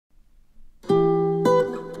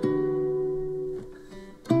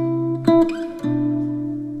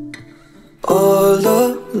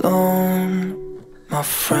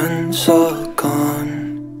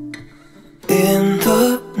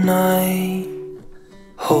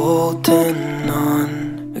holding on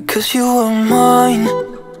because you were mine.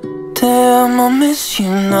 Damn, I miss you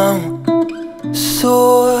now. So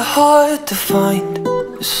hard to find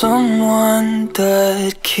someone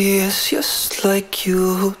that cares just like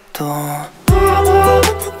you don't.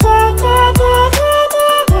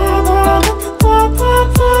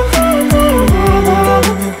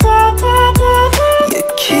 You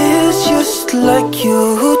kiss just like you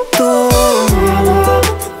do.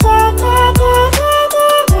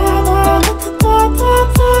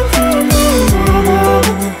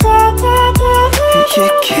 You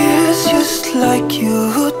kiss just like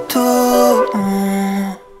you do.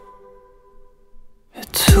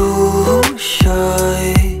 You're too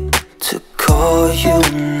shy to call you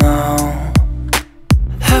now.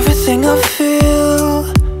 Everything I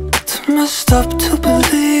feel, too messed up to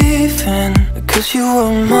believe in. Because you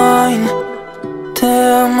were mine.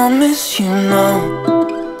 Damn, I miss you now.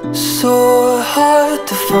 So hard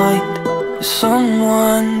to find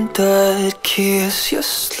someone that cares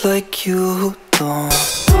just like you don't.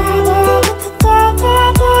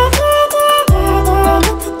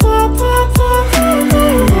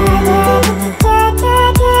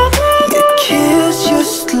 You kiss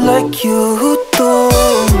just like you do.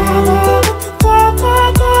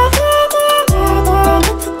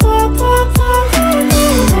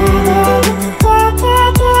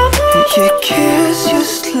 You kiss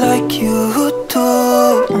just like you do.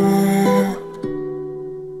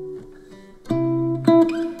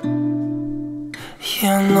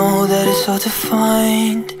 Yeah, I know that it's hard to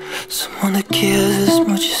find someone that cares as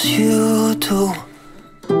much as you do,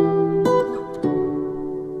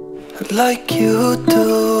 like you do.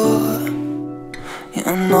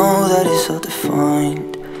 Yeah, I know that it's hard to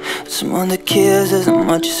find someone that cares as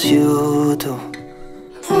much as you do.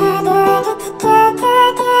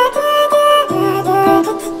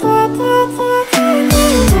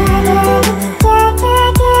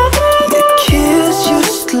 You kiss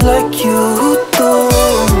just like you do.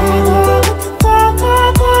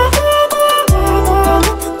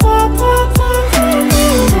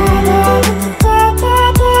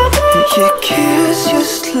 You kiss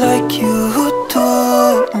just like you do.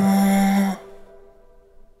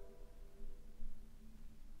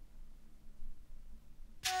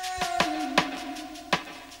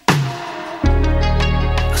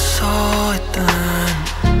 I saw it then,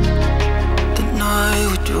 the night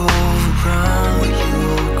we drove around where you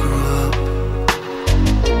grew up.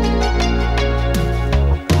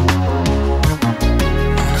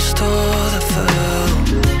 On a star that fell,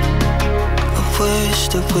 I wish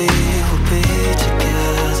that we would be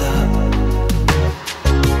together.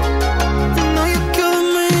 You know you give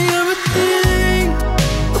me everything.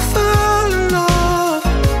 I fell in love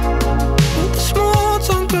with the small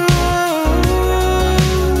town girl.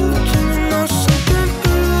 Do you know something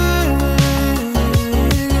big?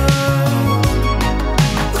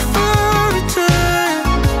 A fairy tale,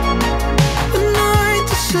 a night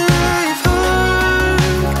to save her.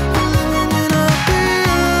 Living in a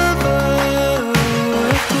happy ever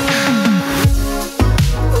after.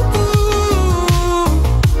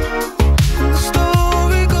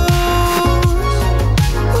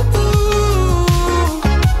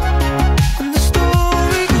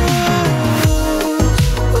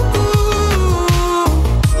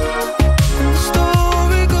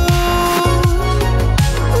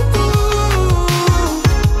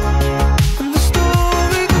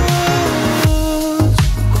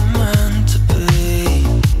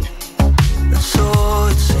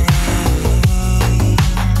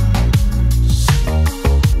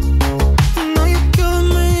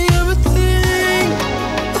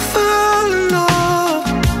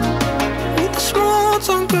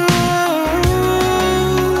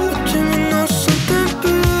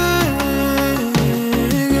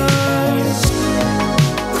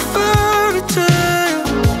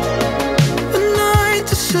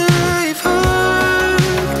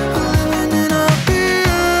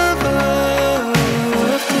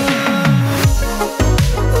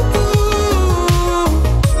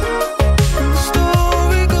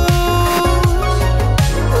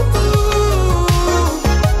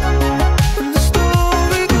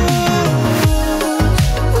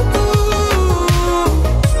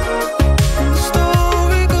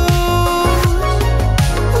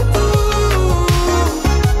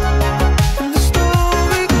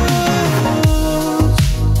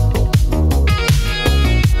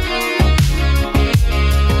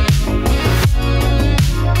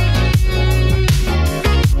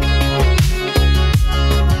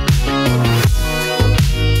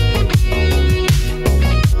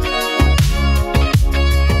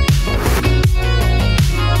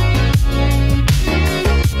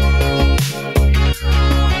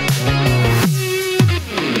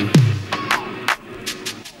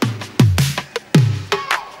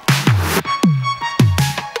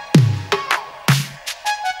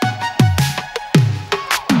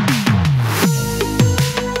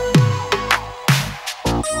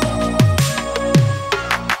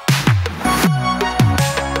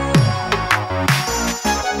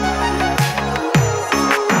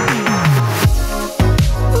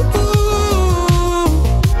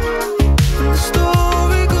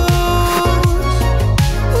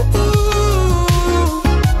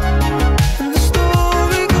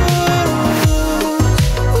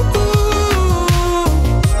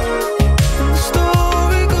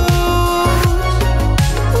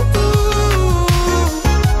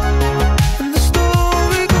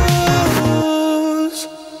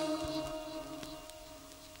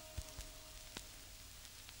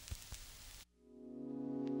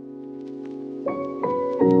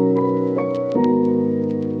 We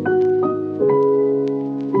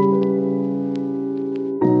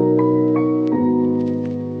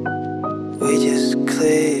just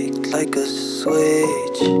clicked like a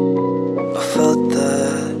switch. I felt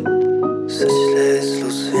that such less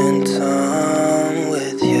losing time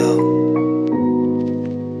with you.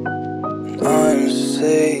 I'm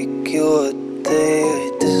sick, you were there,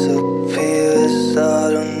 it disappears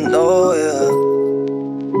out of nowhere.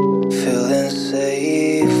 Feeling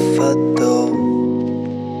safe, I do.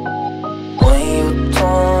 When you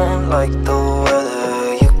don't like the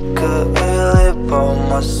weather, you could really borrow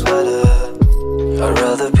my sweater. I'd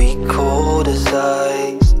rather be cold as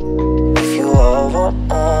ice if you all want.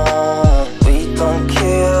 We don't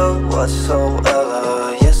care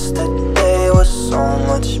whatsoever. Yesterday was so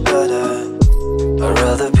much better. I'd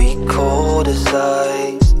rather be cold as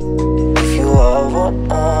ice if you all want.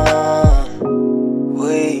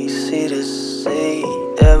 We see to see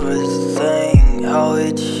everything how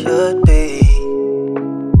it should be.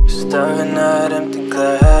 Staring at empty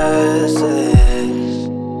glasses,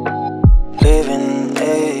 leaving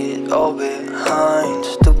it all behind.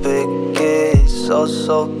 Stupid kids,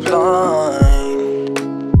 so blind,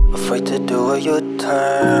 afraid to do it your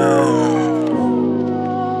turn.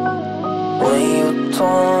 When you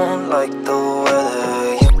don't like the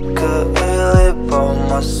weather, you could really borrow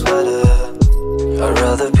my sweater. I'd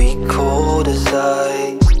rather be cold as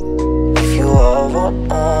ice if you all want.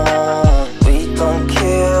 We don't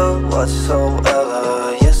care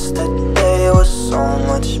whatsoever. Yesterday was so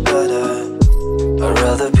much better. I'd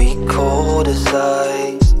rather be cold as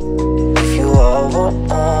ice if you all want.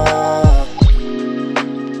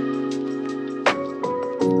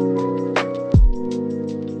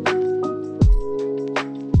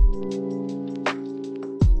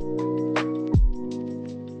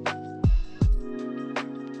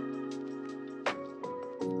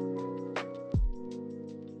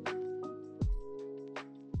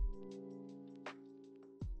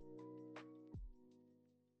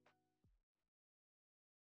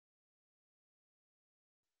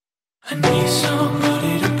 I need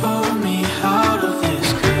somebody to pull me out of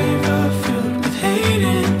this grave I filled with hate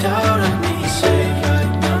and doubt. I need save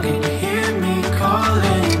right now. Can you hear me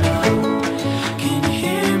calling out? Can you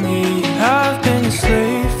hear me? I've been a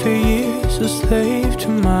slave for years, a slave to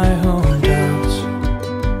my own doubts.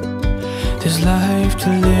 There's life to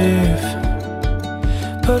live,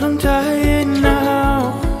 but I'm dying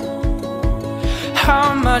now.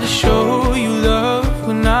 How am I to show you love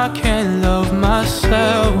when I can't love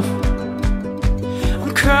myself?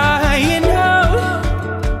 Crying out,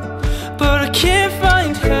 but I can't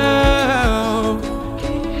find help.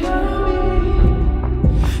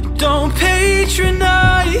 Don't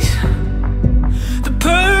patronize the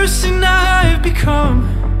person I've become.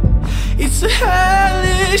 It's a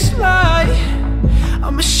hellish lie.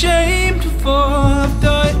 I'm ashamed of all I've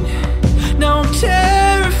done. Now I'm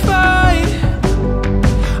terrified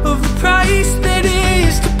of the price that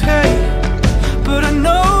is to pay, but I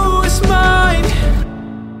know it's mine.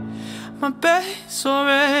 My bed's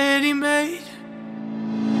already made.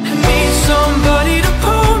 I need somebody to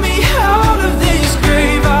pull me out of this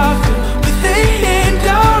grave I filled with hate and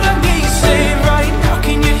doubt. I need save right now.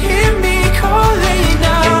 Can you hear me calling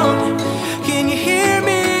out? Can you hear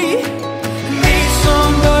me? I need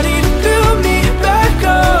somebody to build me back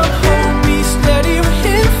up, hold me steady. We're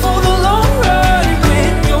in for the long ride.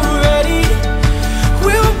 When you're ready,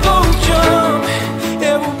 we'll both jump.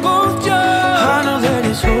 Yeah, we'll both jump. I know that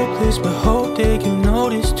it's hopeless, but hope that you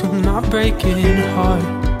notice to my breaking heart.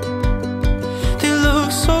 They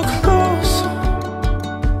look so close,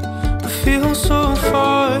 but feel so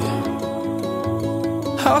far.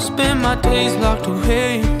 I'll spend my days locked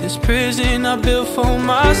away in this prison I built for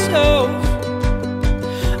myself.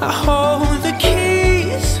 I hold the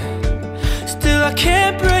keys, still I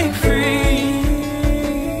can't break free.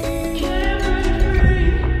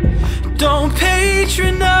 Don't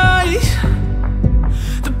patronize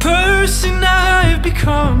the person I've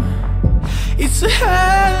become. It's a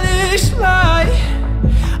hellish lie.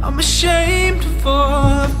 I'm ashamed of all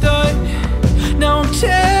I've done. Now I'm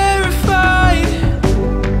terrified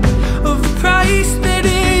of the price that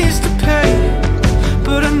is to pay,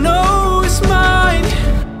 but I know it's mine.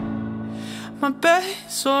 My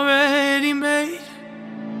bed's already made.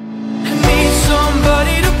 I need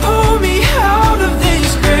somebody to pull me out of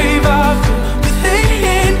this grave I filled with hate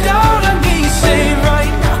and doubt. I need save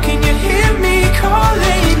right now. Can you hear me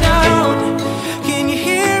calling out? Can you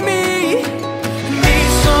hear me? I need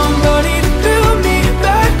somebody to build me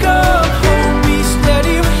back up, hold me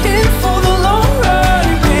steady. We're in for the long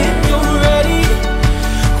ride. When you're ready,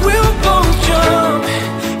 we'll both jump.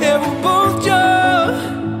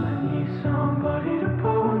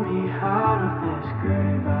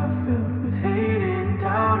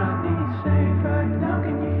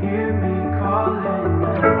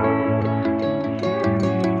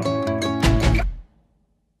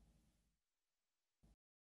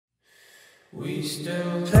 We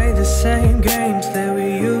still play the same games that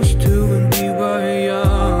we used to when we were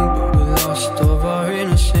young, but we lost all of our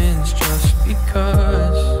innocence just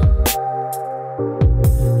because.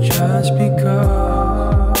 Just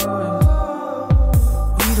because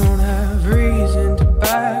we don't have reason to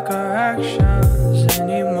back our actions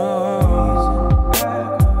anymore.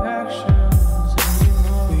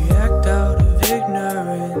 We act out of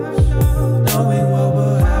ignorance, knowing what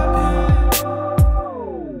will happen.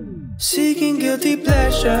 Seeking guilty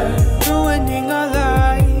pleasure, ruining our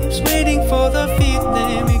lives, waiting for the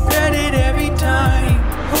feeling, regret it every time.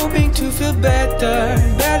 Hoping to feel better,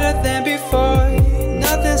 better than before.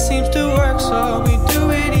 Nothing seems to work, so we do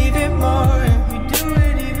it even more. We do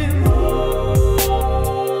it even more.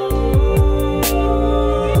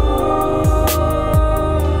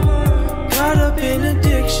 Caught up in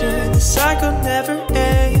addiction, the cycle never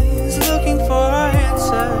ends. Looking for our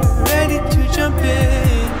answer, ready to jump in.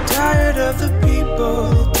 Tired of the people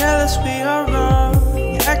that tell us we are wrong,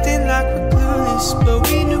 acting like we're clueless, but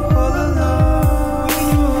we knew all along.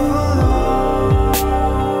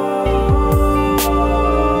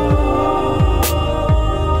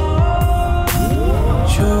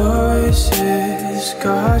 Choices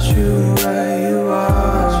got you where you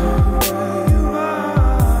are.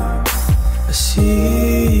 I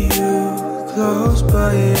see you close,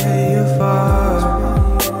 but yeah, you're far.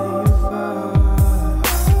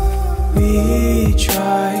 We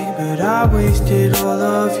tried, but I wasted all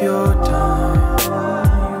of your time.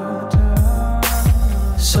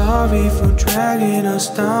 Sorry for dragging us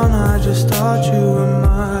down, I just thought you were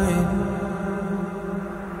mine.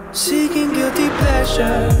 Seeking guilty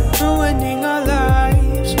pleasure, ruining our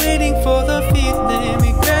lives, waiting for the feeling,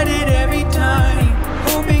 regret it every time.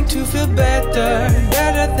 Hoping to feel better,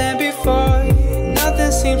 better than before.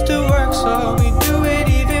 Nothing seems to work, so we do it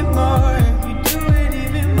even more. We do it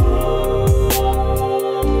even more.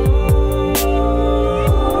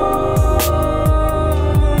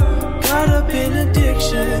 Caught up in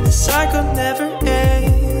addiction, the cycle never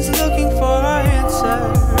ends. Looking for our answer,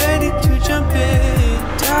 ready to jump in.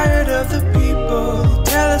 Tired of the people that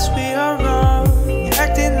tell us we are wrong,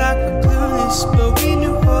 acting like we're clueless, but we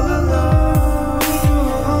knew all along.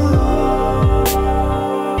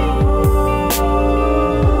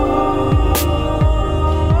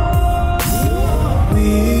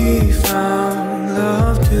 We found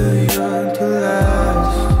love too young to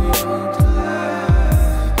last.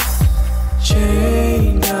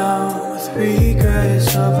 Chained down with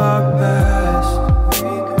regrets of our past.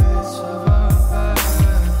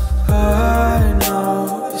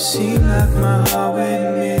 Seemed like my heart went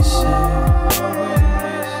missing.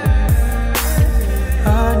 I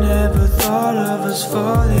never thought of us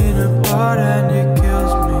falling apart, and it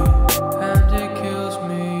kills me. And it kills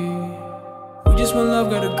me. We just want love,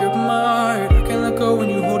 got a grip on my heart. I can't let go when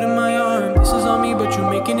you holding my arm. This is on me, but you're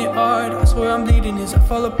making it hard. I swear I'm bleeding as I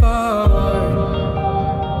fall apart.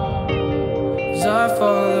 As I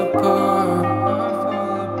fall apart.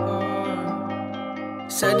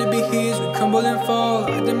 Sad to be here as we crumble and fall.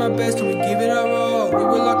 I did my best and we gave it our all. We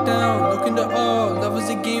were locked down, looking to all. Love is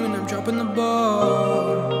a game and I'm dropping the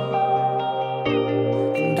ball.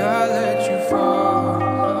 And I let you fall. I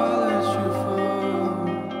let you fall.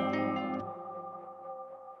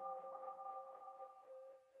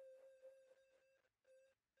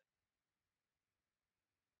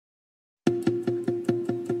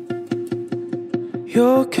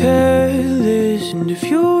 You're careless, and if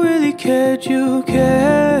you really cared, you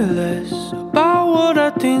care less about what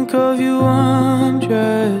I think of you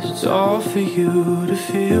undressed. It's all for you to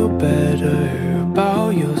feel better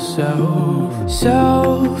about yourself.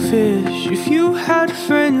 Selfish, if you had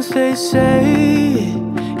friends, they say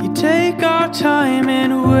it. You take our time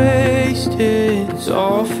and waste it. It's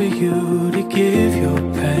all for you to give your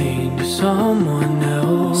pain to someone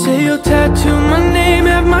else. Say you'll tattoo my name,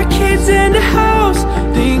 have my kids in the house.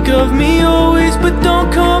 Think of me always, but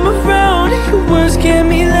don't come around. Your words get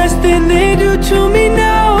me less than they do to me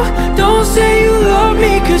now. Don't say you love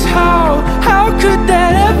me, cause how could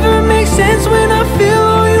that ever make sense when I feel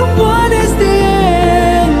all you want is the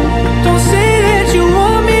end? Don't say that you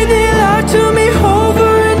want me, then lie to me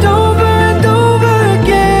over and over and over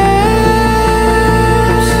again.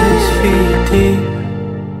 6 feet deep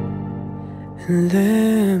in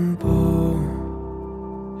limbo,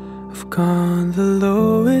 I've gone the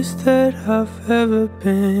lowest that I've ever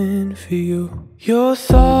been for you. You're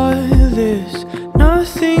thoughtless,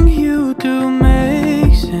 nothing you do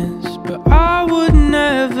makes sense, but I would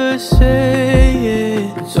never say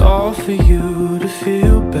it. It's all for you to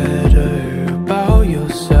feel better about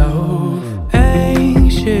yourself.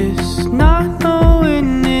 Anxious, not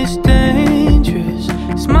knowing it's dangerous.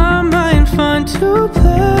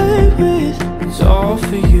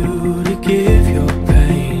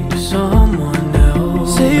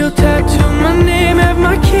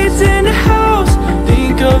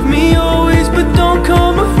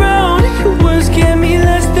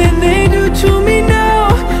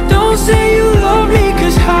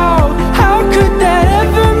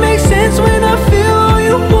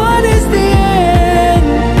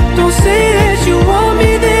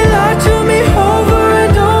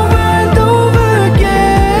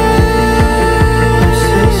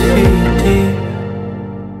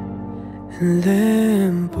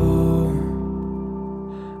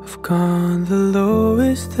 gone the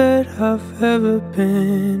lowest that I've ever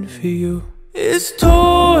been for you. It's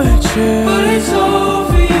torture, but it's all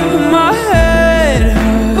for you. My head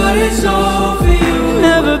hurts, but it's all for you.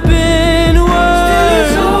 Never been worse, still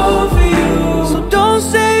it's all for you. So don't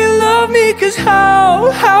say you love me, cause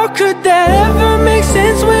how could that ever make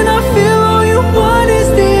sense when I feel all you want is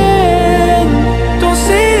the end? Don't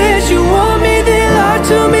say that you want me, then lie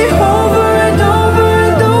to me over and over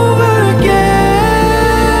and over again.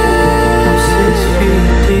 I'm 6 feet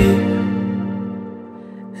deep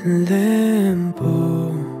in limbo.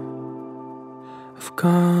 I've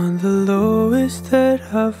gone the lowest that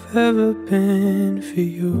I've ever been for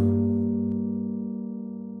you.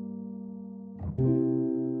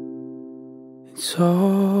 It's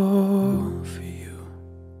all for you.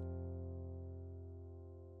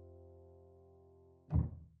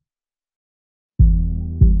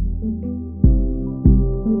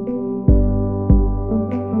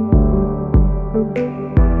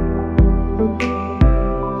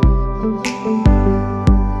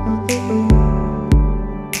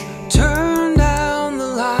 Turn down the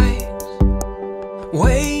lights,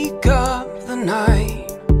 wake up the night,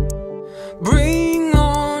 bring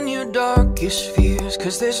on your darkest fears,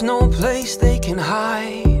 cause there's no place they can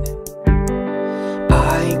hide.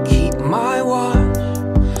 I keep my watch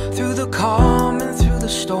through the calm and through the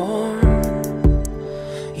storm.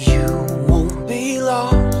 You won't be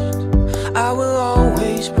lost, I will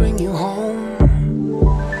always bring you home.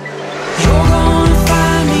 You're gonna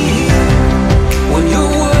find me here when your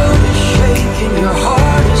world is shaking, your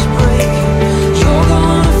heart is breaking. You're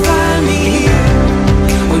gonna find me here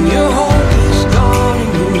when your hope is gone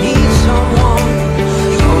and you need someone.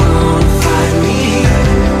 You're gonna find me here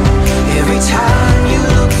every time you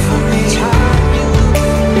look for me.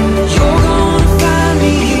 You're gonna find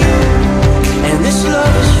me here, and this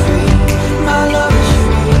love is free, my love is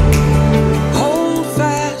free. Hold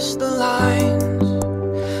fast the lines,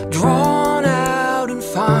 drawn out and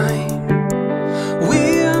fine.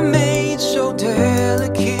 We're made so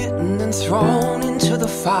delicate and then thrown into the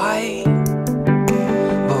fight.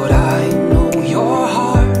 But I know your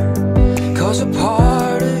heart, cause a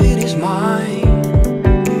part of it is mine.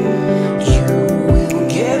 You will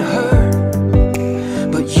get hurt,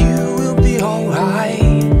 but you will be alright.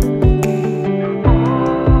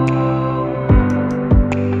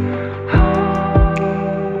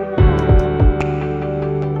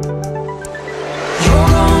 You're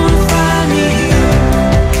gonna find me here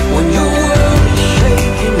when your world is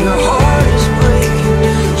shaking, your heart is breaking.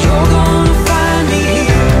 You're gonna find me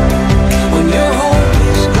here when your hope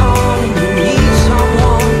is gone and you need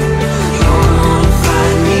someone. You're gonna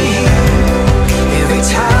find me here every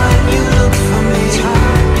time you look for me.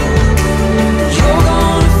 You're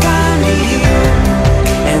gonna find me here,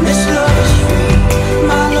 and this love is free,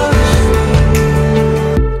 my love is free.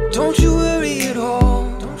 Don't you worry at all,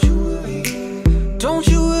 don't you worry. Don't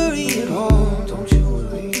you worry at all, don't you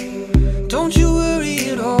worry. Don't you worry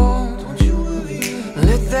at all, don't you worry.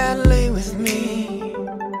 Let that lay with me.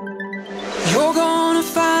 You're gonna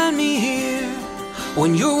find me here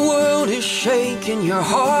when your world is shaking, your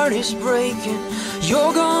heart is breaking.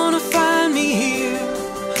 You're gonna find me here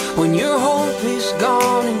when your hope is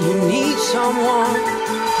gone and you need someone.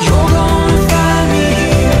 You're gonna find me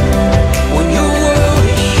here when your world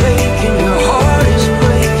is shaking, your heart is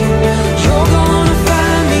breaking. You're gonna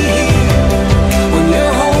find me here when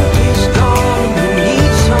your hope is gone and you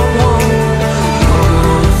need someone. You're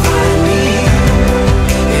gonna find me here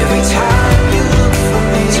every time you look for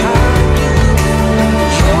me.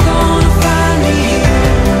 You're gonna find me here,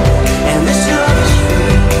 and this love is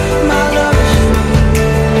free, my love is free.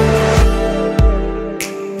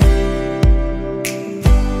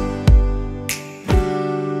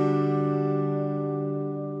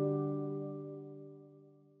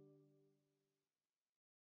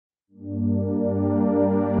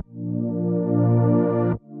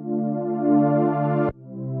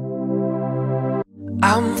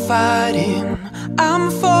 I'm fighting, I'm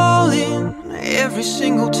falling every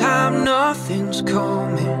single time nothing's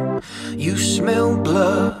coming. You smell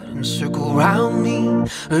blood and circle round me.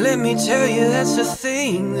 Let me tell you, that's the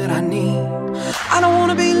thing that I need. I don't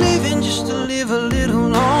wanna be living just to live a little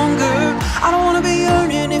longer. I don't wanna be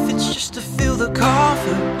earning if it's just to fill the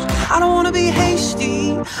coffers. I don't wanna be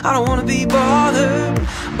hasty, I don't wanna be bothered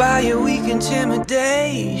by your weak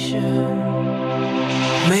intimidation.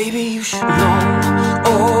 Maybe you should know,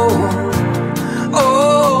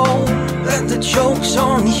 oh, that the joke's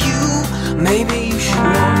on you. Maybe you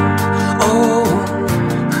should know,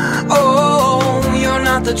 oh, you're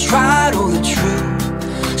not the tried or the true.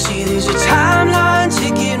 See, there's a timeline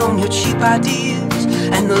ticking on your cheap ideas,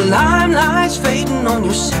 and the limelight's fading on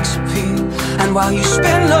your sex appeal. And while you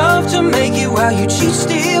spend love to make it, while you cheat,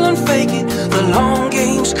 steal and fake it, the long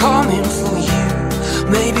game's coming for you.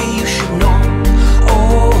 Maybe you should know.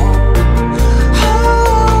 Oh,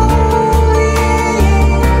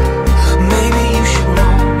 maybe you should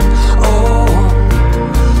know. Oh,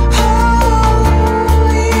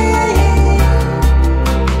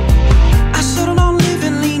 I settled on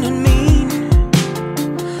living lean and mean.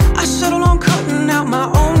 I settled on cutting out my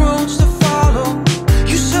own roads to follow.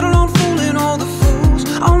 You settled on fooling all the fools,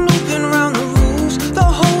 on looping around the rules. The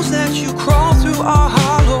holes that you crawl through are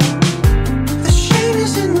hollow. The shame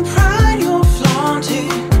is in the pride you're flaunting.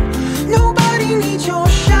 Nobody needs your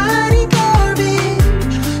shiny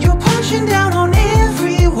garbage. You're punching down on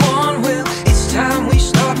everyone. Well, it's time we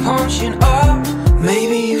start punching up.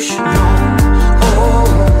 Maybe you should know. Oh,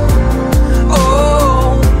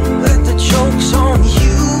 oh, that the joke's on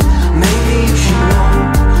you. Maybe you should know.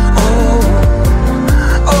 Oh,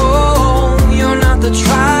 oh, you're not the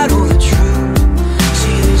tried or the true.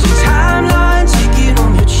 See, there's a timeline ticking on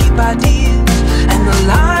your cheap ideas, and the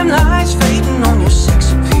limelight's fading on your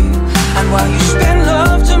sex appeal. And while you spend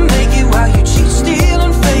love to make it, while you cheat, steal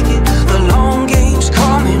and fake it, the long game's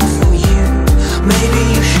coming for you. Maybe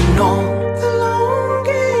you should know. The long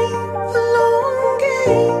game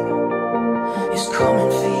is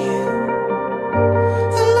coming for you.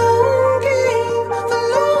 The long game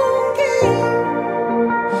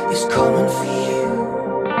is coming for you.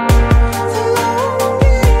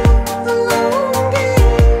 The long game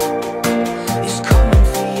is coming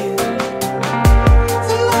for you.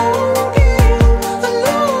 The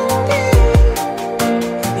long game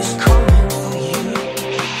is coming for you.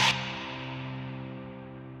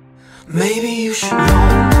 Maybe you should know.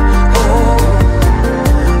 Oh,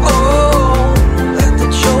 oh, that the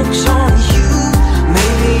joke's on you.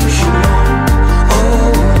 Maybe you should know.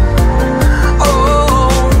 Oh, oh,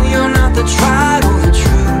 you're not the tried or the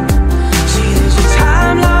true. See, there's a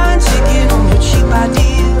timeline ticking on your cheap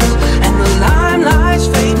ideas, and the limelight's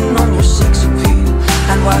fading on your sex appeal.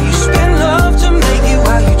 And while you spend love to make it,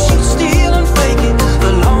 while you cheat, steal and fake it,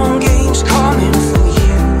 the long game's coming for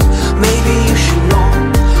you. Maybe you should know.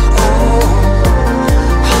 Oh,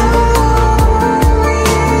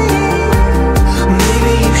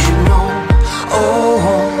 maybe you should know. Oh,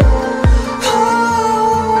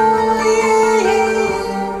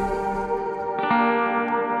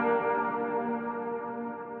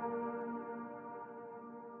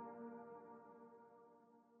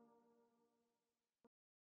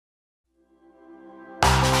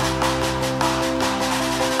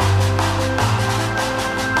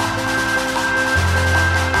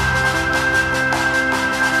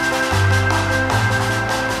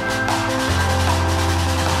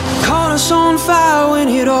 caught us on fire when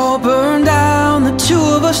it all burned down. The two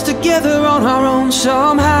of us together on our own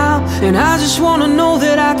somehow. And I just wanna know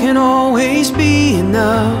that I can always be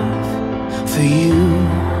enough for you.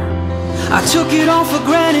 I took it all for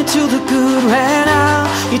granted till the good ran out.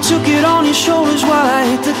 You took it on your shoulders while I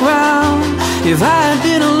hit the ground. If I had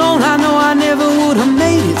been alone, I know I never would have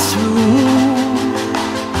made it through.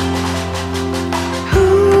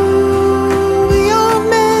 We are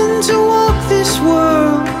meant to walk this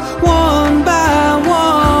world one by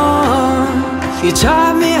one. You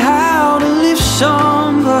taught me how to lift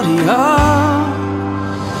somebody up.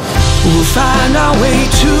 We'll find our way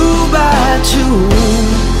two by two.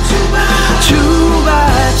 Two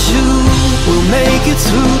by two. We'll make it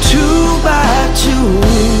through two by two.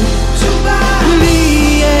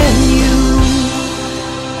 Me and you.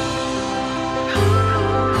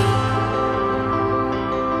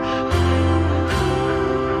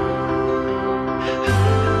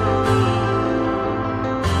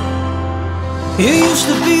 It used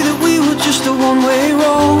to be that we were just a one-way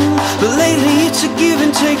road, but lately it's a give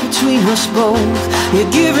and take between us both. You're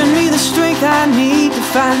giving me the strength I need to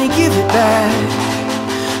finally give it back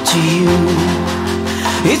to you.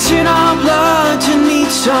 It's in our blood to need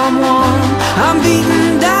someone. I'm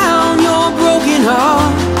beaten down, you're broken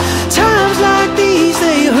heart. Times like these,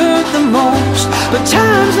 they hurt the most, but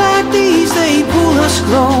times like these, they pull us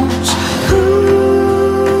close.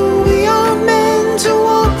 Ooh, we are meant to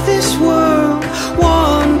walk this world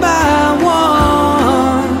one by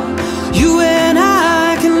one. You and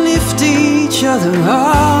I can lift each other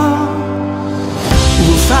up.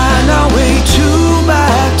 We'll find our way two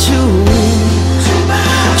by two.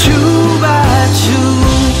 Two by two.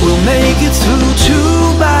 We'll make it through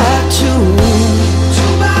two by two.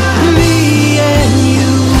 Me and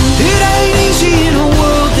you. It ain't easy in a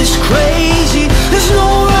world this crazy. There's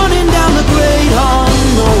no running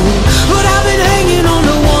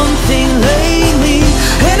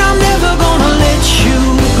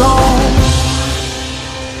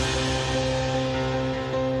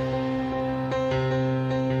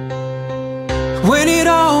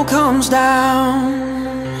comes down,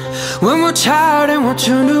 when we're tired and we're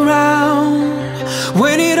turned around,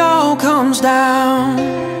 when it all comes down,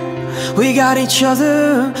 we got each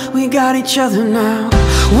other now.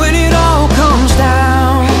 When it all comes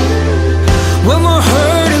down, when we're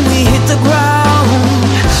hurt and we hit the ground,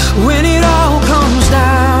 when it all comes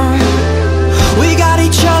down, we got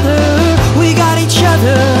each other.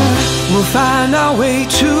 We'll find our way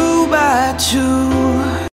two by two,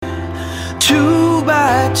 two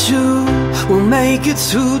by two. We'll make it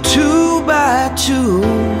through two by two,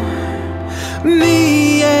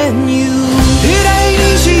 me and you. It ain't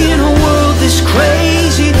easy in a world this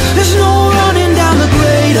crazy. There's no running down the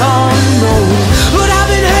great unknown, but I've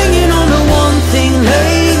been hanging on to one thing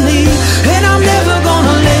lately, and I'm never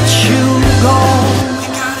gonna let you go. We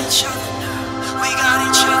got each other now, we got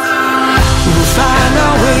each other. We'll find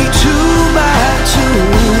our way two by two,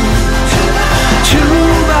 two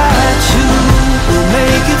by two. We'll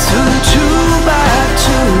make it through two by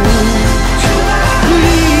two,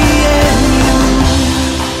 me and you.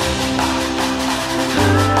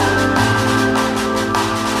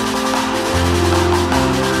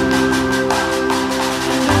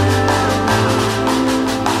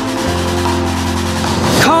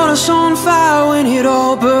 Caught us on fire when it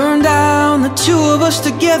all burned down, the two of us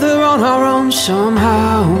together on our own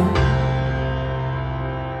somehow.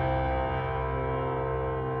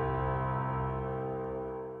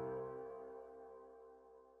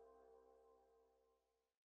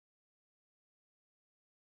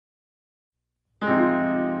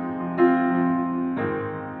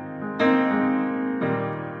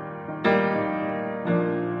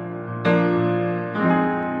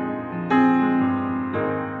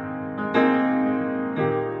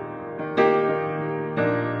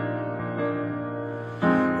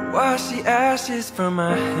 Wash the ashes from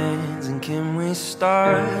my hands, and can we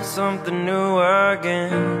start something new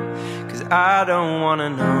again? 'Cause I don't wanna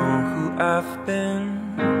know who I've been,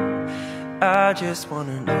 I just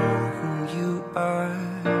wanna know who you are.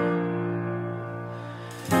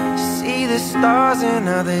 See the stars and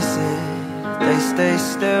how they sit, they stay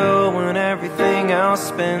still when everything else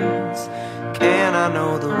spins. Can I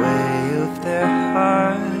know the way of their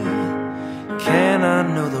heart? Can I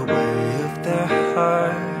know the way of their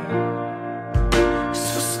heart?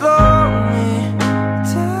 Slow me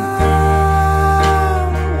down,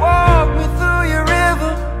 walk me through your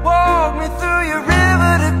river, walk me through your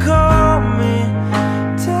river to calm me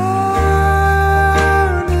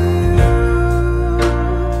down to you.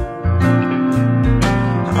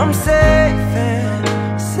 I'm safe and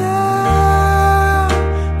sound,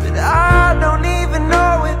 but I don't even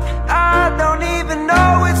know it, I don't even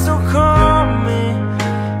know it, so calm me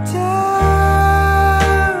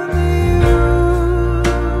down to you.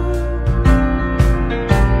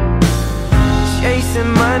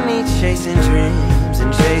 Chasing money, chasing dreams,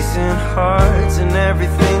 and chasing hearts, and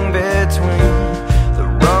everything between. The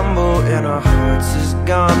rumble in our hearts has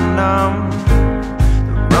gone numb,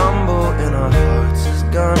 the rumble in our hearts has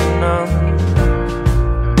gone numb.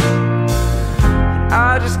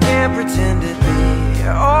 I just can't pretend to be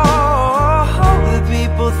all the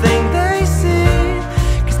people think they see,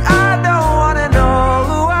 'cause I don't wanna know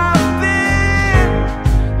who I've been,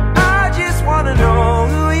 I just wanna know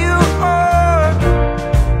who you are.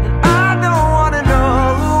 I don't wanna know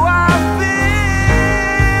who I've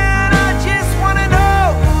been, I just wanna know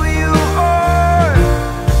who you are.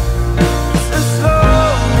 So slow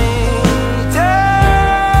me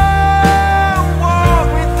down, walk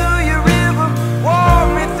me through your river, walk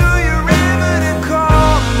me through your river to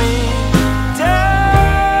calm me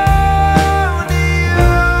down to you.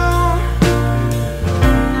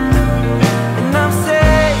 And I'm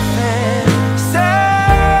safe and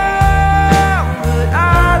sound, but I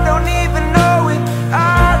don't even know it, I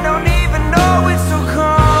don't even know it, so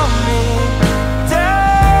calm me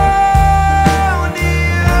down to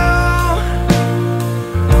you.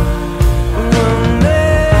 Well,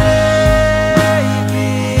 maybe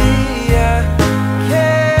I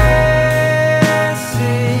can't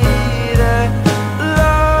see that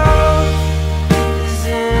love is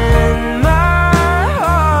in my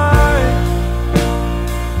heart,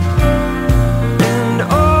 and all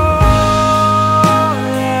I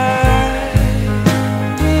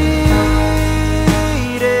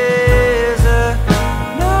need is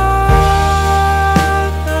another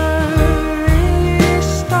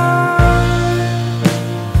restart.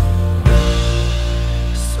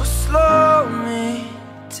 So slow me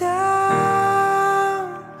down,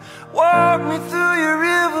 walk me through your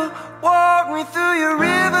river, walk me through your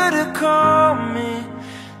river to calm me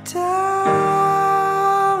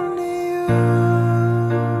down to you.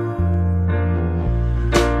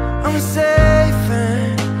 I'm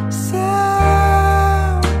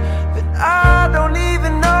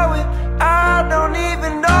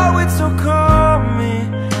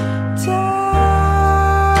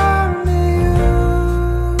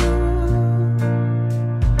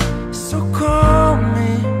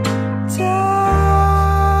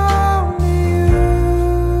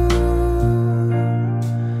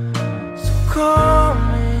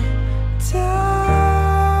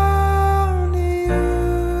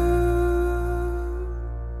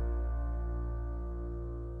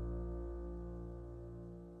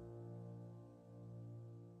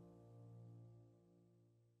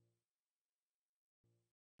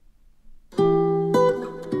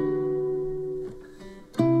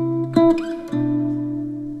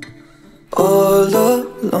all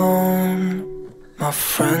alone. My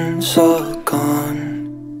friends are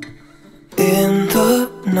gone in the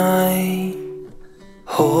night,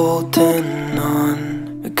 holding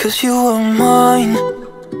on because you were mine.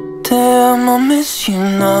 Damn, I miss you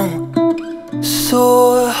now.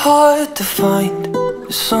 So hard to find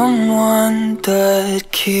someone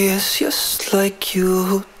that cares just like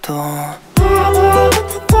you do.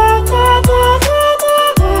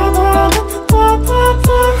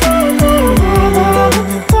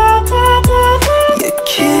 You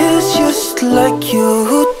kiss just like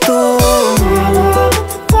you do.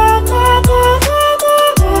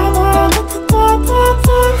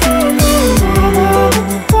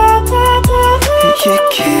 You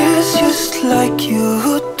kiss just like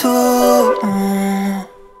you do.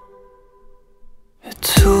 You're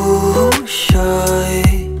too shy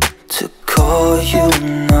to call you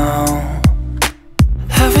now.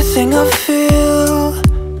 Everything I feel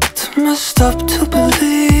too messed up to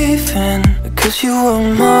believe in, because you were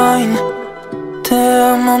mine.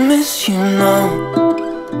 Damn, I miss you now.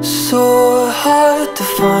 So hard to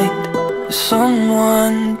find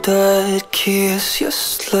someone that cares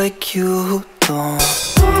just like you do.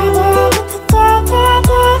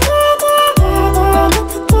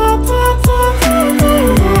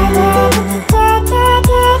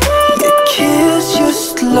 You kiss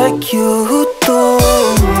just like you do.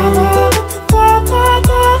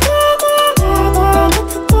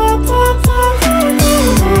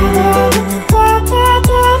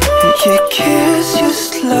 You kiss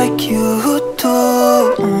just like you do.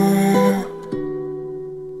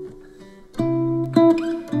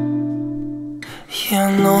 Yeah, I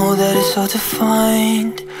know that it's hard to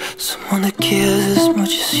find someone that cares as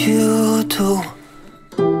much as you do,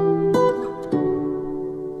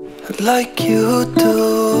 like you do.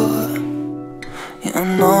 Yeah, I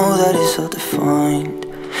know that it's hard to find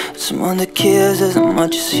someone that cares as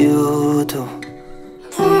much as you do.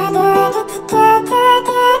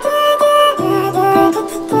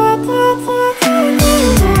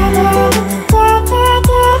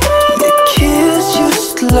 You kiss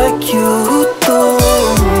just like you do.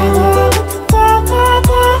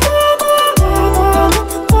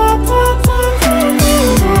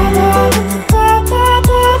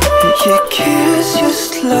 You kiss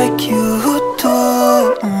just like you do.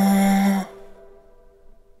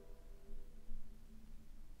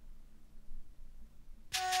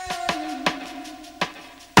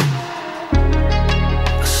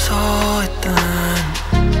 I saw it then,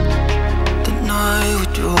 the night we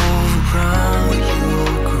drove around where you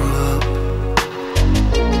grew up.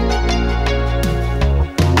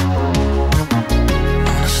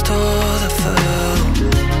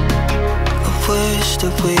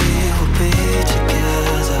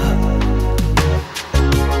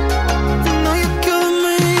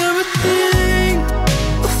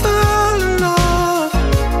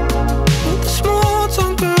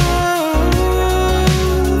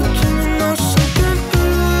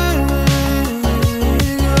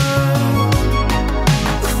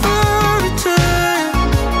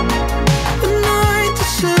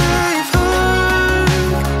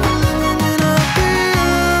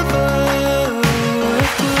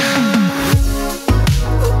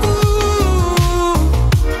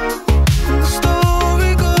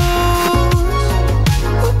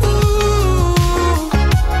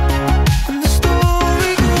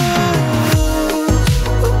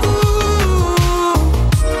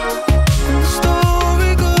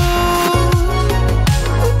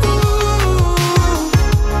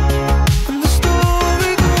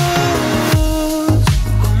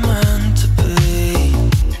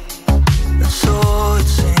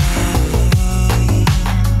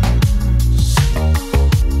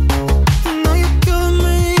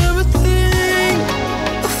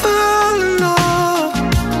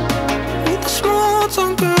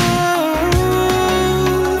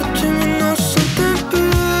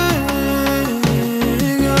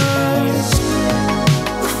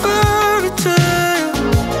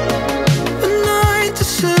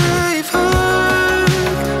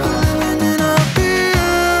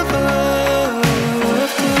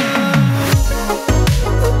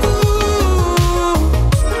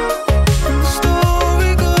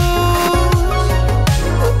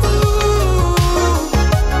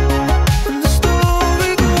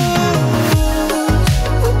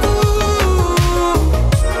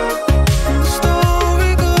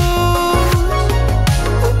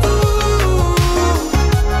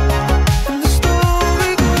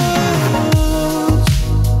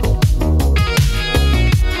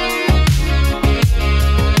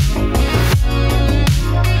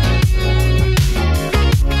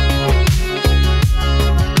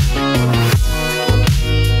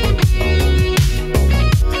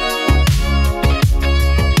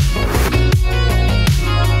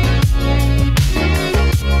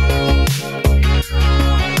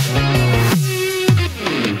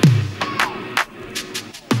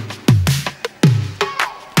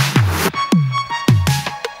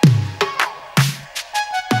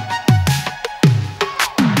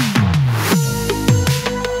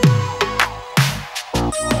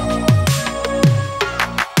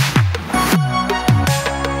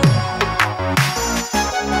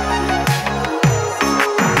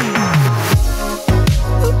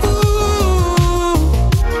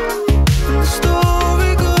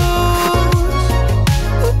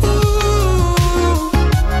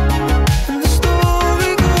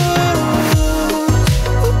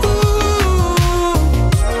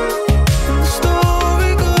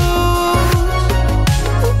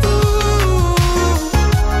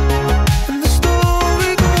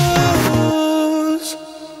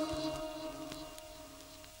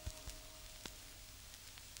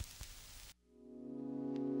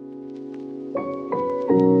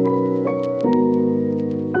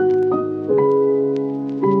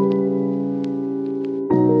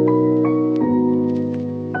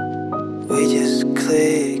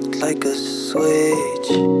 clicked like a switch.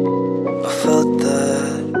 I felt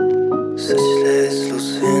that such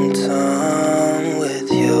losing time with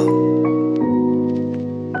you.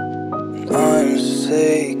 I'm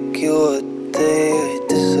sick, you were there,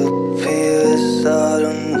 disappears out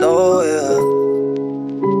of nowhere.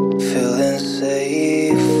 Feeling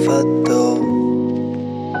safe, I do.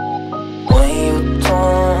 When you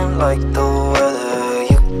don't like the weather,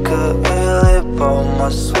 you could really borrow my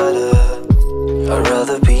sweater. I'd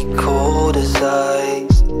rather be cold as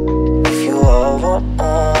ice if you all want.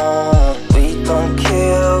 We don't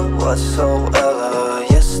care whatsoever.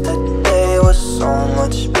 Yesterday was so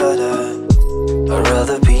much better. I'd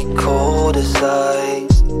rather be cold as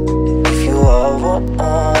ice if you all want.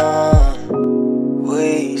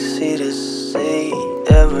 We see to see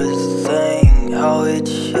everything how it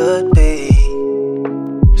should be.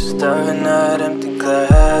 Staring at empty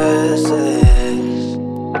glasses,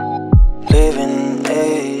 leaving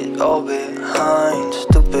it all behind.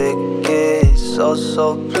 Stupid kids,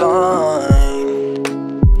 so blind,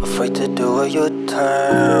 afraid to do it your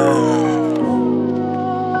turn.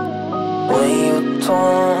 When you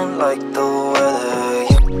don't like the weather,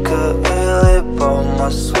 you could really borrow my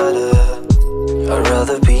sweater. I'd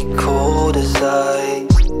rather be cold as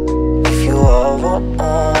ice if you all want.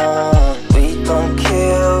 We don't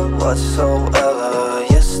care whatsoever.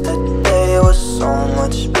 Yesterday was so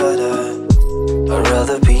much better. I'd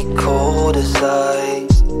rather be cold as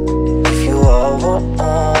ice if you all want.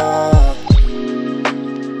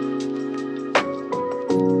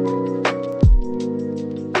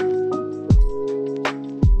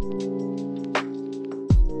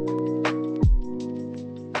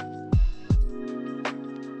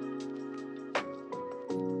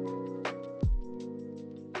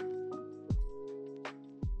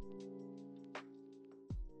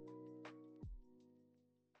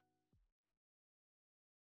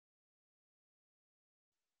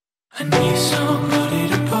 I need somebody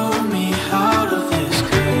to pull me out of this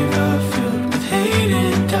grave I filled with hate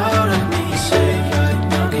and doubt. I need save right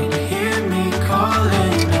now. Can you hear me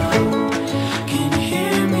calling out? Can you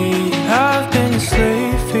hear me? I've been a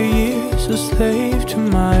slave for years, a slave to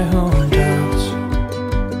my own doubts.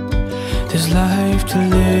 There's life to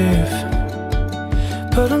live,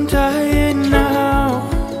 but I'm dying now.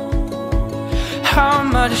 How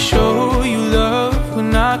am I to show you love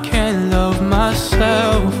when I can't love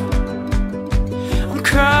myself?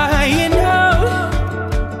 Crying out,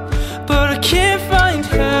 but I can't find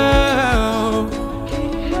help.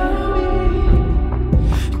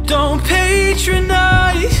 Don't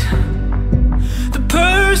patronize the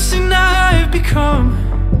person I've become.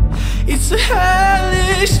 It's a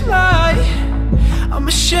hellish lie. I'm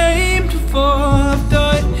ashamed of all I've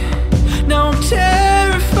done. Now I'm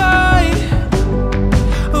terrified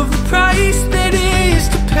of the price that is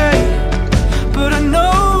to pay, but I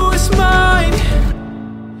know it's mine.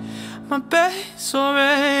 My bed's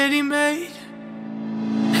already made.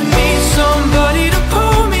 I need somebody to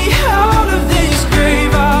pull me out of this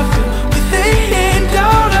grave I feel with hate and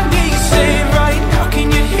doubt. I need save right now.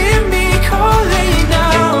 Can you hear me calling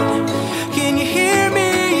out? Can you hear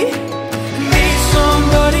me? I need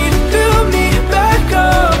somebody to build me back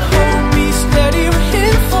up, hold me steady. We're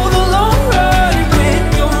in for the long run. When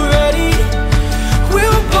you're ready,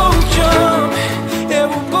 we'll both jump.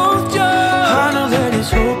 Yeah, we'll both jump. I know that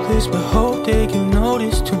it's hopeless, but hope they give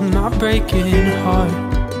notice to my breaking heart.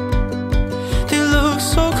 They look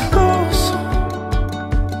so close,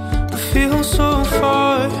 but feel so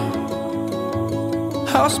far.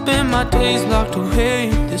 I'll spend my days locked away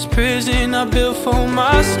in this prison I built for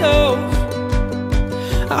myself.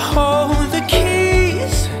 I hold the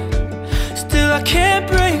keys, still I can't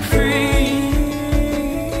break free.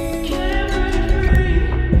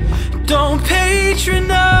 Don't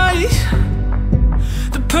patronize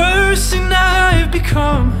the person I've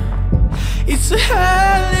become. It's a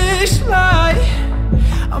hellish lie.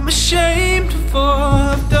 I'm ashamed of all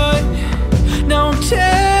I've done. Now I'm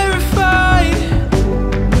terrified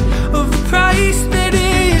of the price that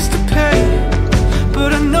is to pay,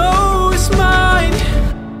 but I know it's mine.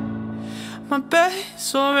 My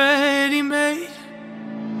bed's already made.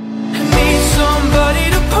 I need somebody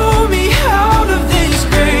to pull me out of this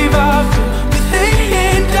grave I feel with hate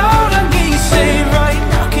and doubt. I need save right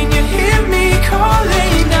now. Can you hear me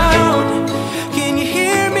calling out? Can you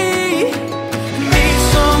hear me? I need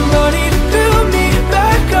somebody to build me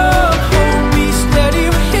back up, hold me steady.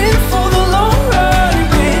 We're in for the long run.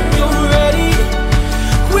 When you're ready,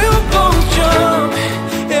 we'll both jump.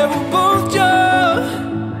 Yeah, we'll both jump.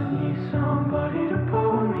 I need somebody to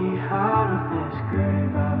pull me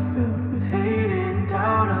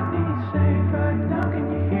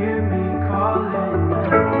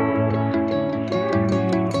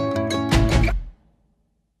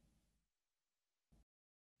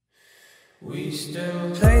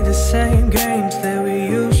games that we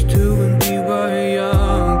used to when we were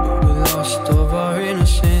young, but we lost all of our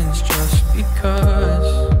innocence just because.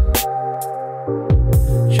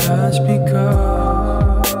 Just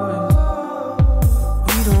because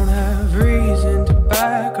we don't have reason to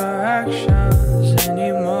back our actions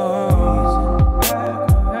anymore.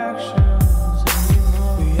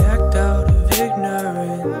 We act out of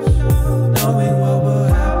ignorance, knowing what will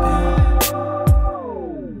happen.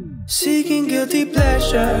 Seeking guilty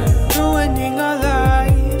pleasure, ruining our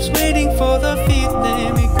lives, waiting for the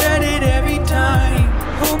feeling, regret it every time.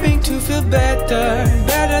 Hoping to feel better,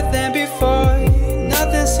 better than before.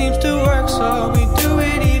 Nothing seems to work, so we do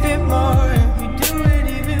it even more. We do it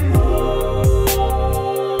even more.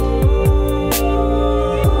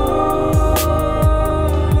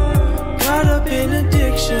 Caught up in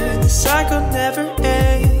addiction, the cycle never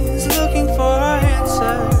ends. Looking for our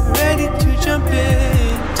answer, ready to jump in.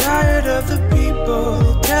 Tired of the people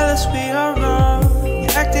that tell us we are wrong,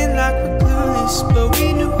 acting like we're clueless, but we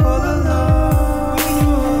knew all along.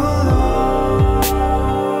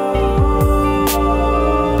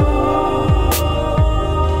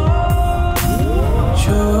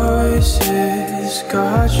 Choices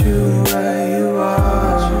got you where you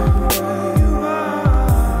are.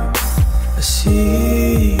 I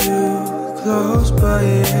see you close, but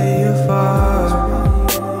yeah, you're far.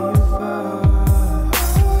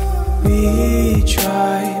 We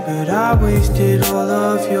tried, but I wasted all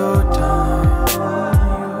of your time.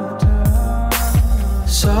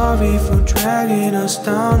 Sorry for dragging us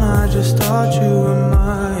down, I just thought you were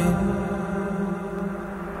mine.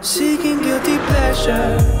 Seeking guilty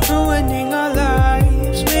pleasure, ruining our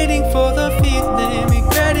lives, waiting for the feeling,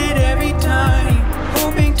 regret it every time.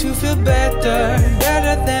 Hoping to feel better,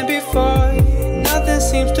 better than before. Nothing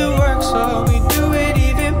seems to work, so we do it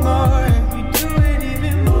even more. We do it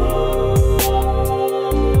even more.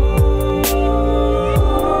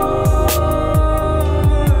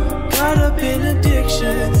 Caught up in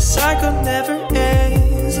addiction, the cycle never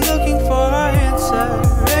ends. Looking for our answer,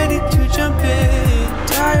 ready to jump in.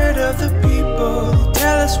 Tired of the people that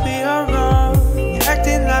tell us we are wrong,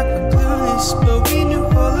 acting like we're clueless, but we knew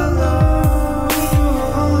all along.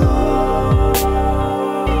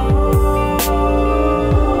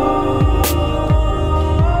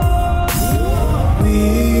 We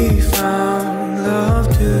found love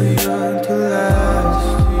too young to last.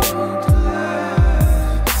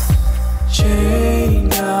 Chained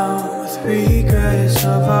now with regrets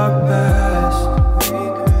of our past.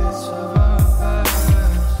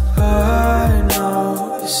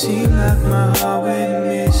 Seemed like my heart went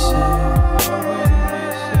missing.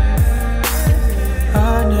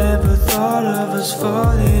 I never thought of us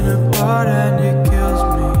falling apart, and it kills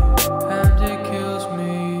me. And it kills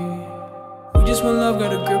me. We just want love,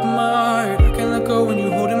 got a grip on my heart. I can't let go when you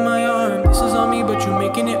holding my arm. This is on me, but you're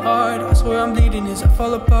making it hard. I swear I'm bleeding as I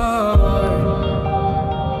fall apart.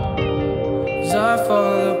 As I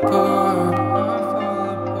fall apart.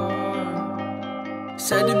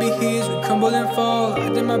 Sad to be here as we crumble and fall. I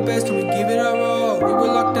did my best and we gave it our all. We were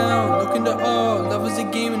locked down, looking to all. Love was a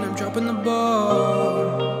game and I'm dropping the ball.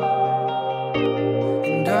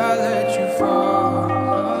 And I let you fall. I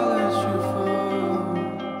let you fall.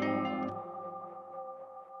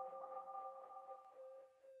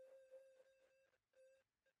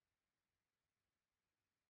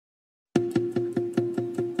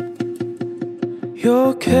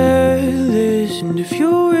 You're careless, and if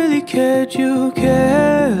you really cared, you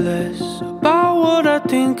care less about what I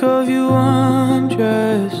think of you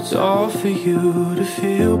undressed. It's all for you to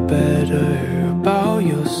feel better about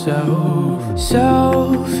yourself.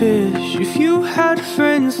 Selfish, if you had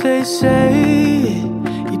friends, they say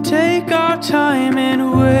it. You take our time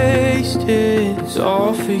and waste it. It's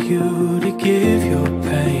all for you to give your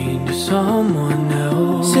pain to someone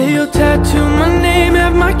else. Say you'll tattoo my name,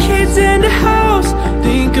 have my kids in the house.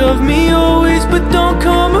 Think of me always, but don't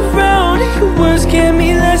come around. Your words can't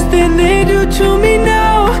mean less than they do to me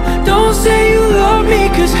now. Don't say you love me,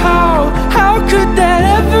 cause how could that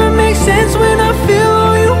ever make sense when I feel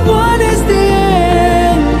all you want is the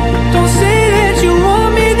end? Don't say that you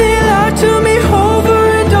want me, then lie to me over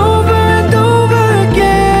and over and over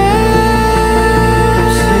again.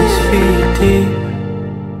 I'm 6 feet deep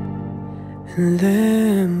in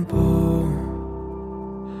limbo.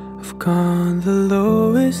 I've gone the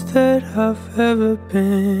lowest that I've ever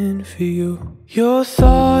been for you. You're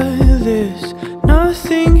thoughtless,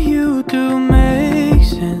 nothing you do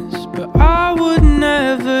makes sense, but I would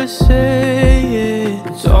never say it.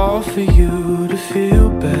 It's all for you to feel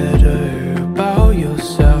better about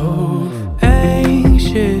yourself.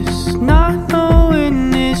 Anxious, not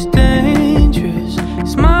knowing it's dangerous.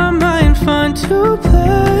 Is my mind fine? fun to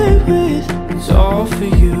play with. It's all for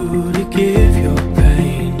you to give your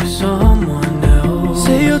pain to someone else.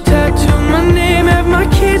 Say you'll tattoo my name, have my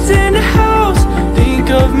kids in the house. Think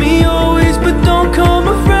of me always, but don't come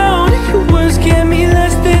around. Your words get me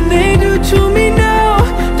less than they do to me now.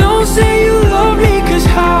 Don't say you love me, cause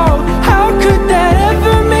how could that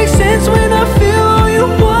ever make sense when I feel all you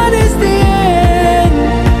want is the end?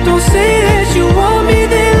 Don't say that you want me,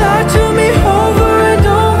 they lie to me over and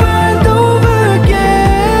over and over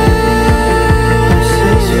again.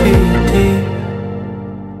 6 feet deep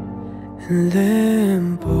in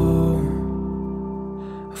limbo,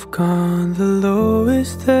 I've gone the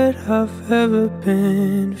lowest that I've ever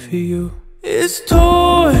been for you. It's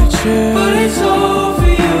torture, but it's all for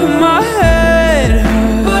you. My head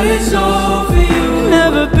hurts, but it's all for you.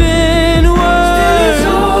 Never been worse, still it's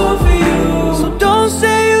all for you. So don't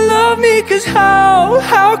say you love me, cause how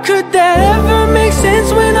could that ever make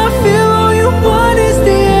sense when I feel all you want is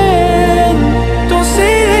the end? Don't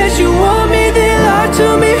say that you want me, they lie to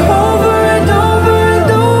me over and over and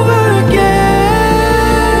over again.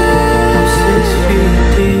 I'm 6 feet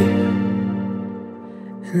deep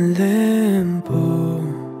in limbo,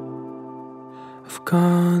 I've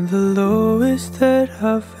gone the lowest that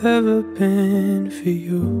I've ever been for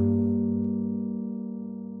you.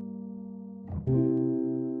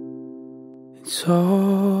 It's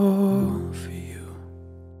all for you.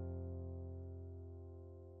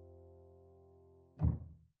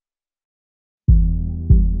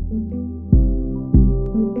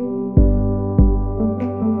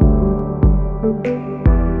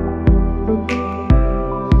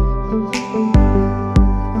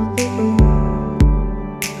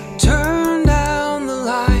 Turn down the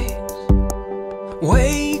lights,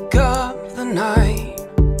 wake up the night,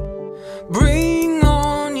 bring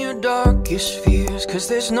on your darkest fears, cause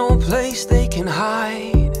there's no place they can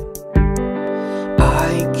hide.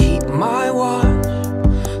 I keep my watch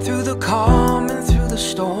through the calm and through the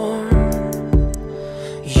storm.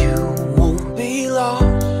 You won't be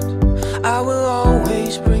lost, I will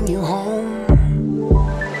always bring you home.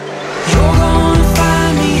 You're gonna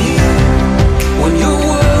find me here when your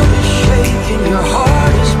world is shaking, your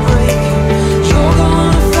heart is breaking. You're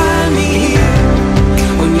gonna find me here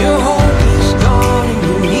when your hope is gone and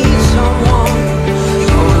you need someone.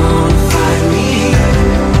 You're gonna find me here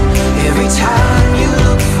every time you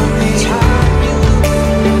look for me.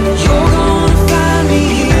 You're gonna find me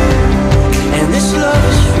here, and this love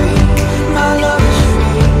is free, my love is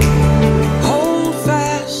free. Hold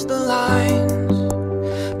fast the lines,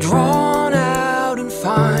 drawn out and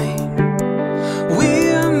fine.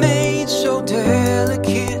 We're made so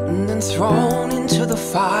delicate and then thrown into the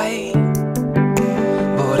fight.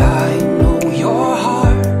 But I know your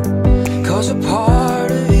heart, cause a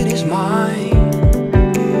part of it is mine.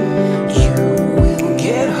 You will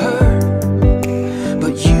get hurt,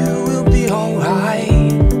 but you will be alright.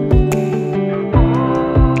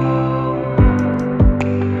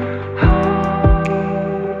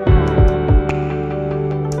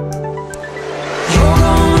 You're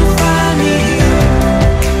gonna find me here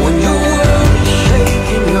when your world is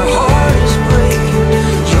shaking, your heart is breaking.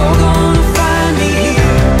 You're gonna find me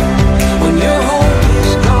here when your hope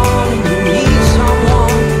is gone and you need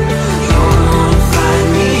someone. You're gonna find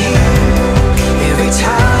me here every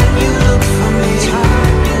time you look for me.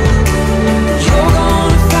 You're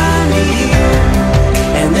gonna find me here,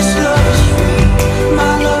 and this love is free,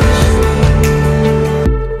 my love is free.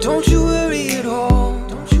 Don't you worry at all,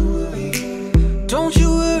 don't you worry. Don't you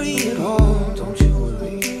worry at all, don't you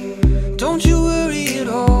worry. Don't you worry at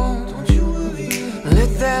all, don't you worry. Let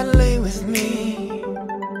that lay with me.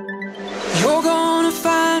 You're gonna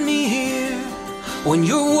find me here when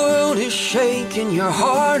your world is shaking, your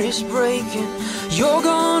heart is breaking. You're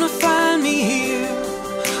gonna find me here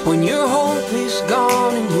when your hope is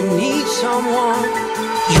gone and you need someone.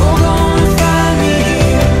 You're gonna find me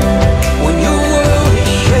here when your world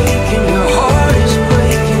is shaking, your heart is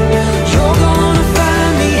breaking. You're gonna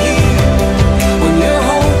find me here when your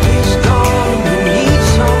hope is gone and you need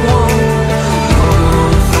someone. You're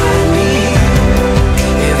gonna find me here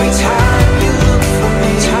every time you look for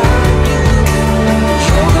me.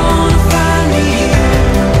 You're gonna find me here,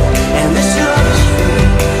 and this love is free,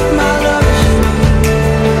 my love is free.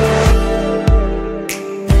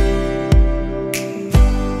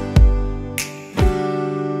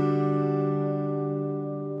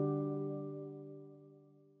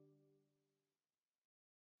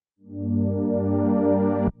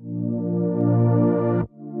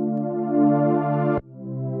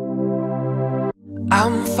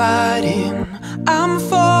 I'm fighting, I'm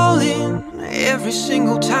falling every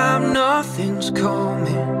single time nothing's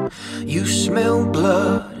coming. You smell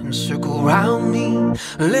blood and circle round me.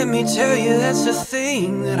 Let me tell you, that's the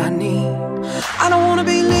thing that I need. I don't wanna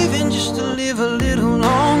be living just to live a little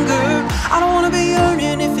longer. I don't wanna be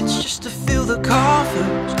earning if it's just to fill the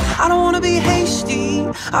coffers. I don't wanna be hasty,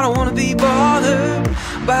 I don't wanna be bothered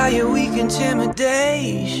by your weak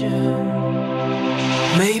intimidation.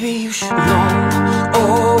 Maybe you should know,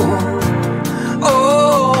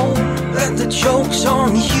 oh, that the joke's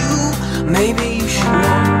on you. Maybe you should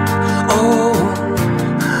know,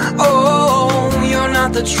 oh, you're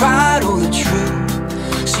not the tried or the true.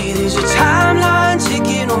 See, there's a timeline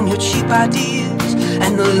ticking on your cheap ideas,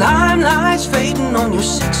 and the limelight's fading on your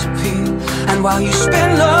sex appeal. And while you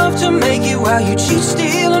spend love to make it, while you cheat,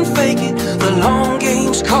 steal and fake it, the long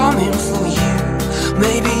game's coming for you.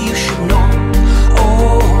 Maybe you should know,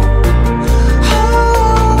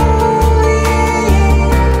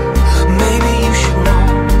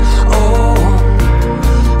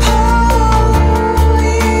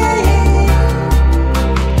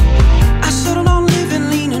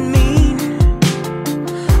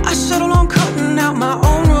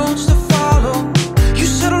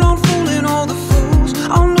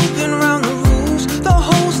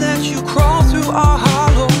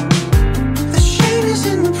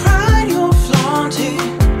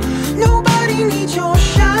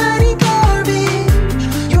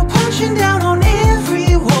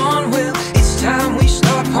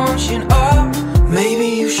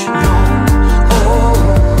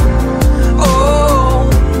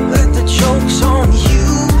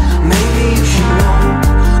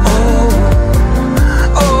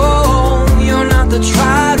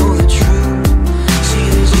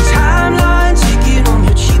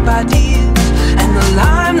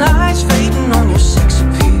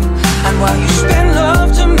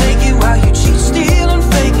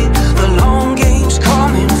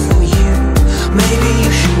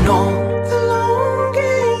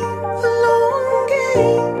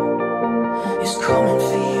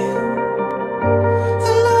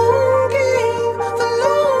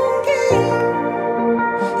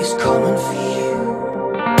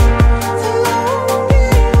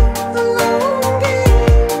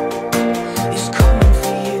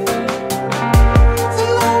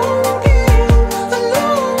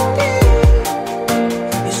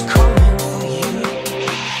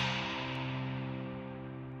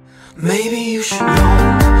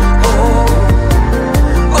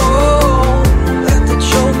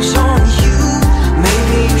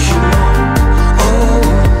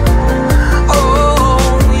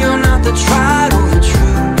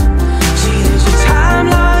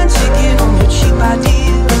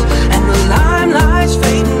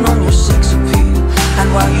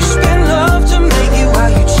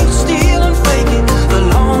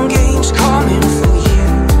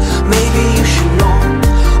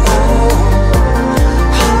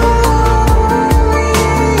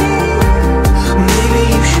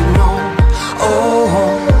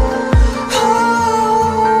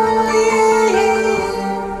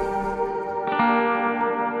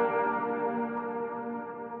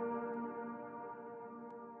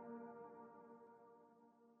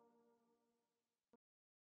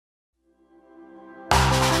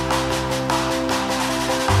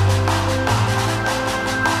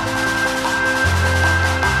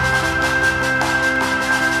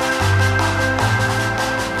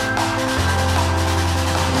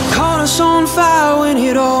 on fire when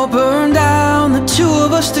it all burned down. The two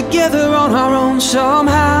of us together on our own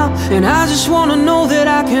somehow. And I just wanna know that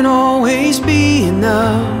I can always be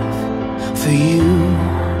enough for you.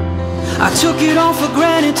 I took it all for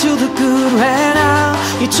granted till the good ran out.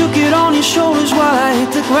 You took it on your shoulders while I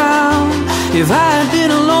hit the ground. If I had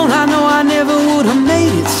been alone, I know I never would have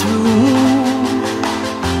made it through.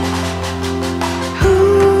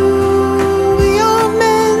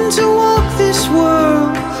 This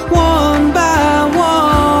world one by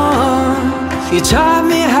one. You taught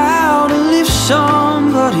me how to lift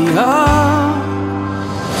somebody up.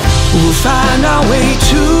 We'll find our way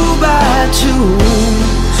two by two,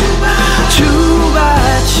 two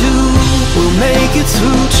by two. We'll make it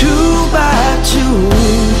through two by two,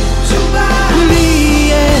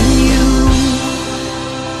 me and you.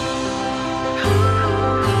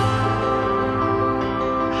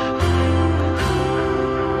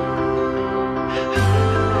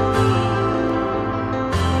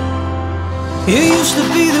 It used to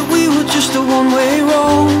be that we were just a one-way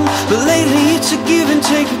road, but lately it's a give and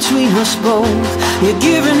take between us both. You're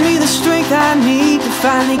giving me the strength I need to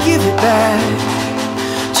finally give it back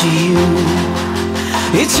to you.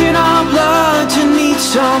 It's in our blood to need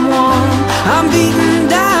someone. I'm beating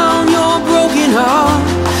down your broken heart.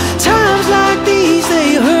 times like these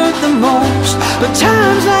they hurt the most, but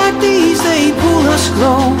times like these they pull us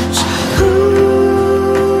close.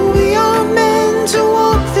 Ooh, we are meant to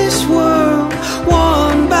walk this world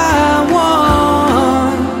one by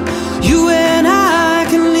one. You and I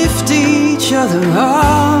can lift each other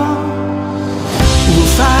up.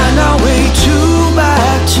 We'll find our way two by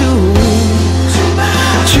two,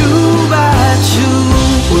 two by two.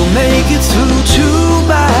 We'll make it through two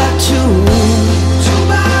by two.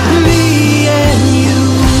 Me and you.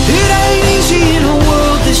 It ain't easy in a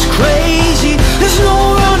world this crazy. There's no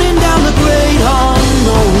running down the great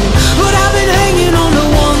unknown. But I've been hanging on to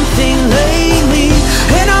one thing lately,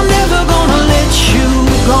 and I'm never gonna let you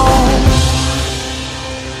go.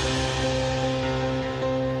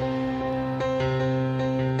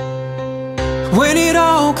 When it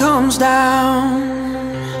all comes down,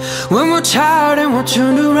 when we're tired and we're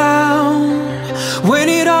turned around, when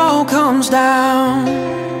it all comes down,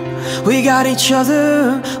 we got each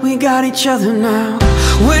other now.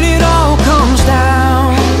 When it all comes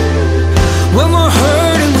down, when we're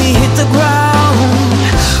hurt and we hit the ground,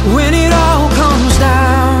 when it all comes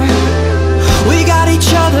down, we got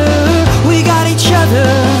each other.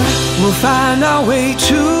 We'll find our way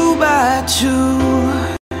two by two,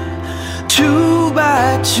 two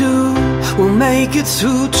by two. We'll make it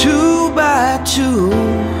through two by two.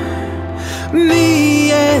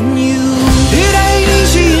 Me and you. It ain't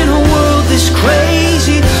easy in a world this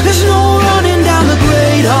crazy. There's no running down the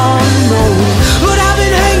great unknown. But I've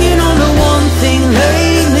been hanging on to one thing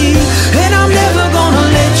lately, and I'm never gonna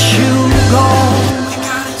let you go. We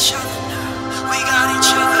got each other now. We got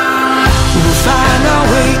each other. We'll find our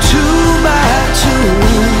way two by two,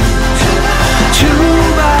 two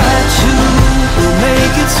by two. We'll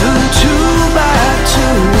make it through two by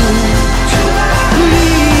two.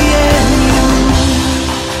 Me and you.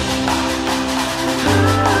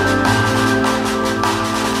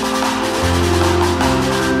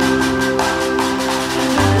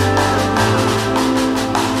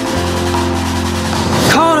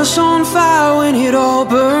 Caught us on fire when it all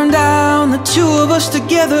burned down. The two of us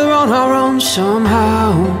together on our own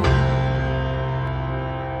somehow.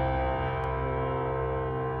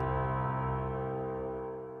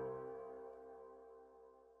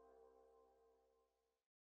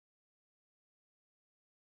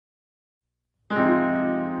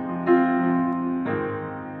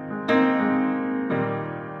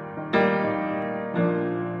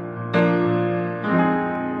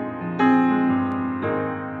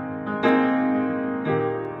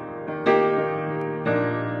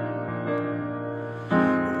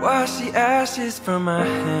 Wash the ashes from my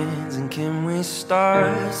hands, and can we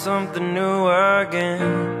start something new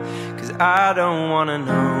again? 'Cause I don't wanna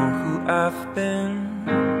know who I've been,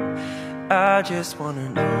 I just wanna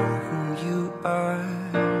know who you are.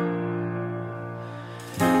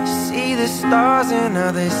 See the stars and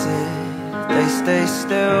how they sit, they stay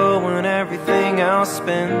still when everything else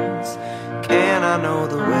spins. Can I know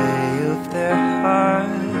the way of their heart?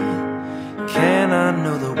 Can I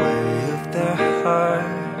know the way of their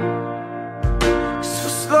heart? So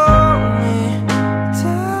slow me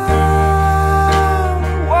down,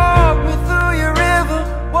 walk me through your river,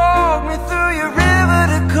 walk me through your river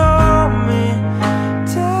to calm me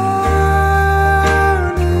down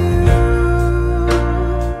to you.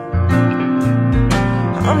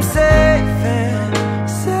 I'm safe and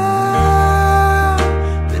sound,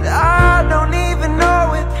 but I don't even know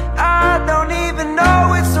it, I don't even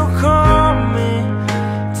know it, so calm me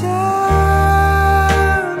down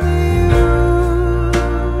to you.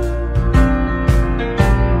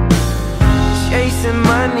 Chasing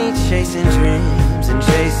money, chasing dreams, and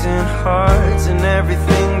chasing hearts, and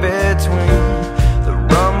everything between. The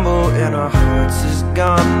rumble in our hearts has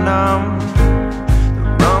gone numb.